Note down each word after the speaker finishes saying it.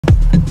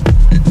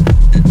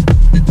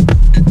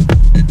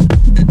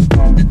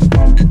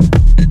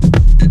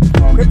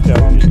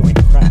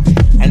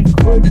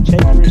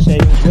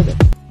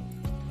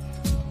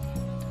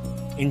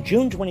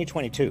June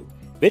 2022,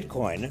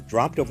 Bitcoin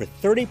dropped over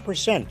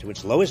 30% to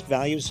its lowest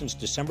value since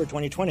December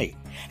 2020,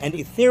 and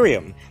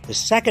Ethereum, the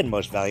second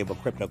most valuable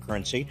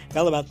cryptocurrency,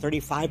 fell about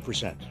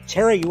 35%.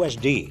 Terra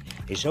USD,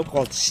 a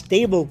so-called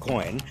stable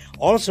coin,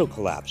 also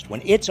collapsed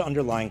when its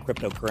underlying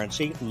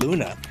cryptocurrency,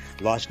 Luna,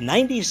 lost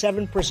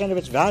 97% of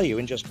its value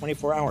in just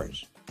 24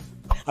 hours,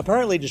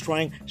 apparently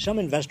destroying some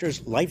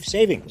investors' life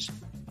savings.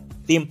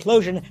 The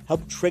implosion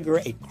helped trigger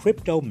a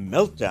crypto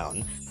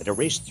meltdown that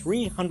erased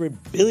 $300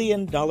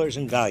 billion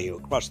in value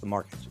across the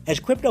market. As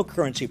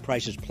cryptocurrency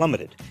prices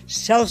plummeted,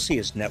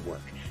 Celsius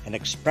Network, an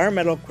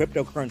experimental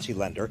cryptocurrency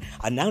lender,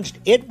 announced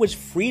it was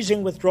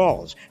freezing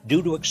withdrawals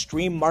due to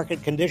extreme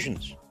market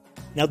conditions.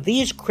 Now,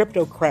 these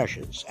crypto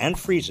crashes and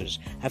freezes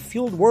have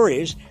fueled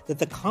worries that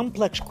the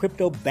complex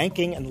crypto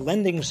banking and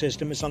lending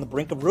system is on the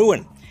brink of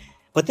ruin.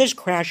 But this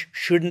crash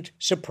shouldn't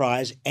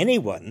surprise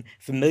anyone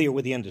familiar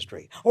with the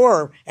industry,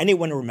 or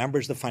anyone who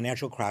remembers the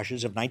financial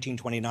crashes of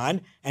 1929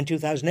 and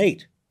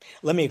 2008.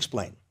 Let me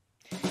explain.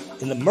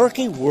 In the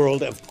murky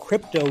world of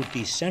crypto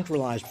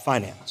decentralized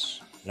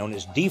finance, known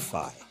as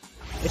DeFi,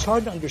 it's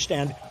hard to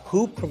understand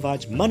who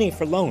provides money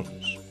for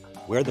loans,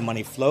 where the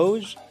money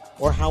flows,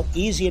 or how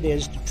easy it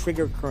is to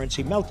trigger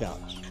currency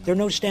meltdowns. There are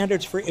no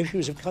standards for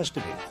issues of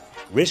custody,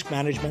 risk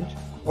management,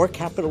 or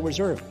capital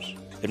reserves.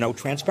 There are no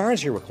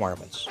transparency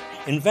requirements.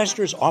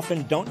 Investors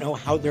often don't know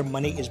how their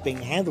money is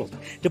being handled.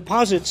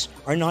 Deposits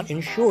are not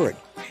insured.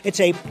 It's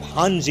a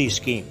Ponzi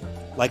scheme.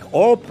 Like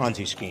all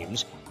Ponzi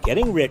schemes,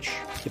 getting rich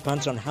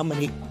depends on how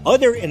many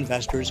other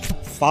investors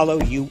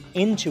follow you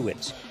into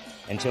it,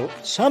 until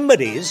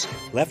somebody's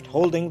left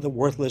holding the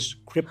worthless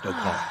crypto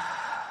coin.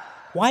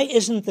 Why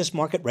isn't this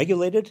market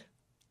regulated?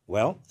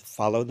 Well,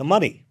 follow the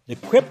money. The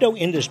crypto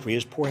industry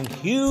is pouring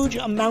huge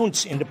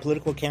amounts into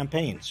political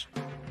campaigns.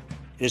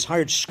 It has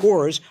hired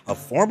scores of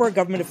former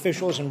government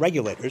officials and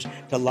regulators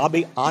to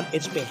lobby on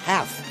its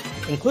behalf,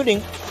 including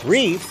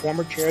 3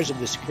 former chairs of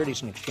the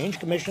Securities and Exchange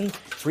Commission,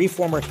 3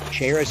 former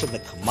chairs of the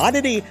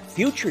Commodity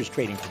Futures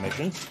Trading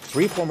Commission,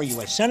 3 former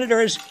U.S.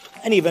 senators,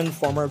 and even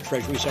former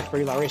Treasury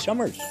Secretary Larry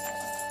Summers.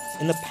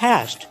 In the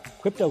past,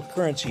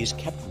 cryptocurrencies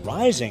kept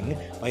rising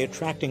by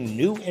attracting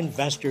new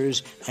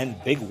investors and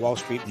big Wall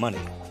Street money,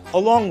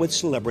 along with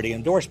celebrity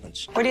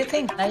endorsements. What do you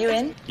think? Are you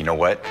in? You know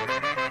what?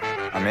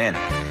 I'm in.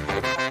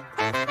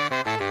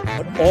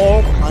 But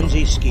all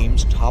Ponzi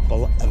schemes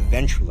topple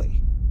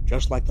eventually,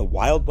 just like the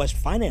Wild West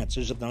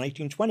finances of the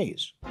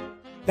 1920s.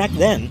 Back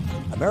then,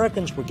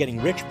 Americans were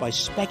getting rich by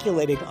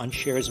speculating on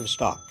shares of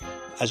stock,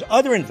 as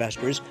other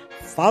investors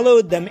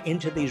followed them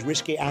into these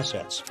risky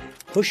assets,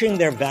 pushing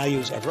their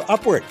values ever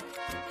upward.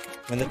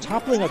 When the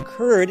toppling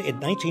occurred in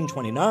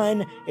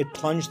 1929, it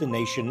plunged the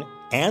nation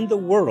and the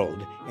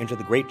world into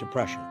the Great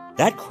Depression.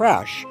 That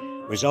crash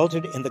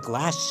resulted in the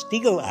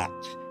Glass-Steagall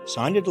Act,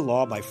 signed into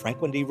law by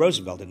Franklin D.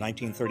 Roosevelt in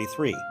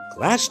 1933.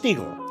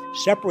 Glass-Steagall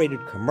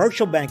separated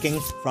commercial banking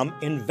from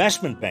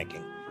investment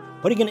banking,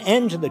 putting an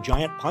end to the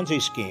giant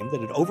Ponzi scheme that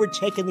had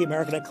overtaken the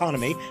American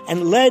economy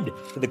and led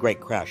to the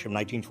Great Crash of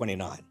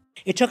 1929.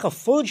 It took a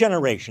full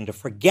generation to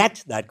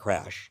forget that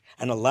crash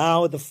and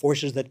allow the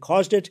forces that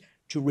caused it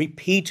to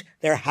repeat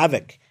their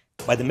havoc.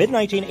 By the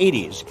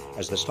mid-1980s,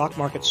 as the stock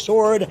market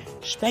soared,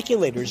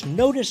 speculators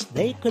noticed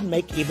they could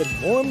make even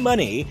more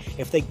money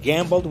if they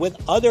gambled with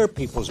other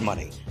people's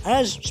money,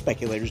 as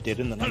speculators did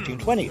in the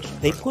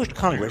 1920s. They pushed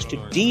Congress to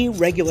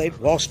deregulate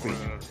Wall Street,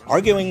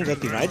 arguing that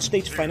the United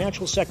States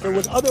financial sector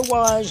would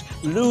otherwise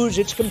lose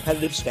its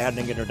competitive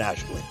standing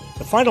internationally.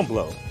 The final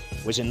blow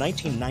was in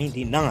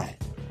 1999,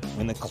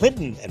 when the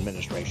Clinton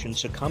administration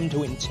succumbed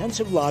to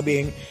intensive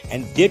lobbying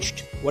and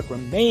ditched what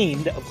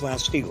remained of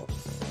Glass-Steagall.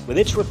 With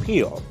its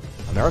repeal,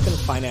 American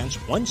finance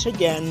once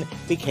again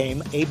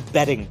became a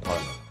betting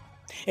parlor.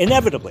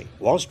 Inevitably,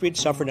 Wall Street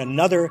suffered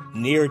another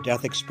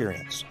near-death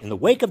experience. In the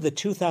wake of the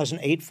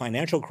 2008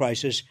 financial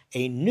crisis,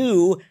 a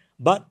new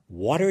but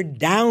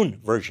watered-down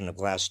version of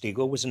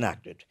Glass-Steagall was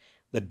enacted,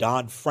 the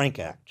Dodd-Frank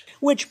Act,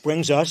 which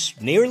brings us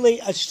nearly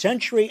a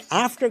century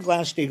after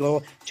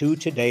Glass-Steagall to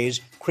today's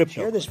crypto.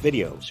 Share this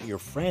video so your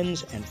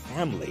friends and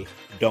family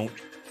don't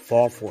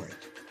fall for it.